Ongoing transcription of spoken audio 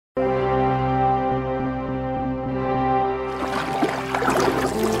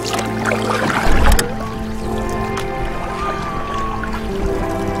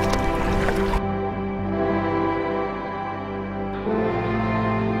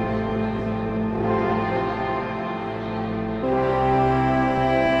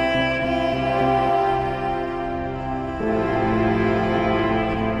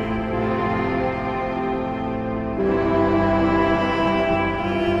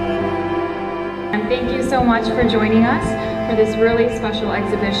Thank you so much for joining us for this really special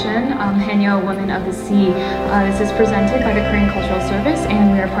exhibition, Haenyeo, Women of the Sea. This is presented by the Korean Cultural Service,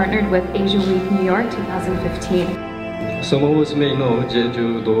 and we are partnered with Asia Week New York 2015. Some of us may know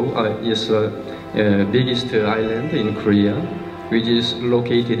Jeju is the biggest island in Korea, which is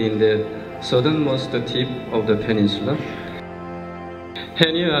located in the southernmost tip of the peninsula.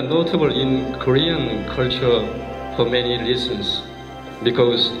 Haenyeo are notable in Korean culture for many reasons,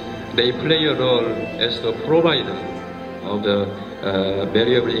 because they play a role as the provider of the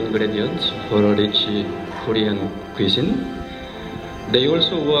valuable ingredients for a rich Korean cuisine. They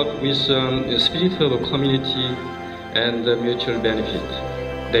also work with the spirit of community and mutual benefit.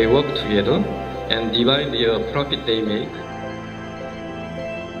 They work together and divide the profit they make.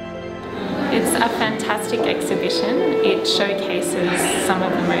 It's a fantastic exhibition. It showcases some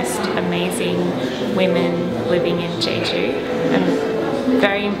of the most amazing women living in Jeju. I'm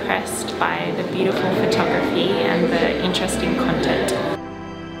very impressed by the beautiful photography and the interesting content.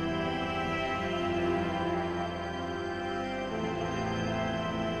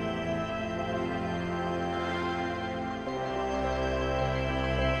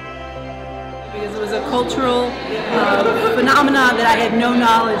 Because it was a cultural phenomenon that I had no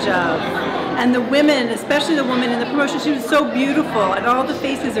knowledge of. And the women, especially the woman in the promotion, she was so beautiful, and all the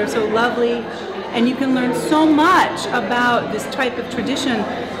faces are so lovely, and you can learn so much about this type of tradition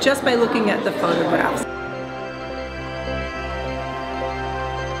just by looking at the photographs.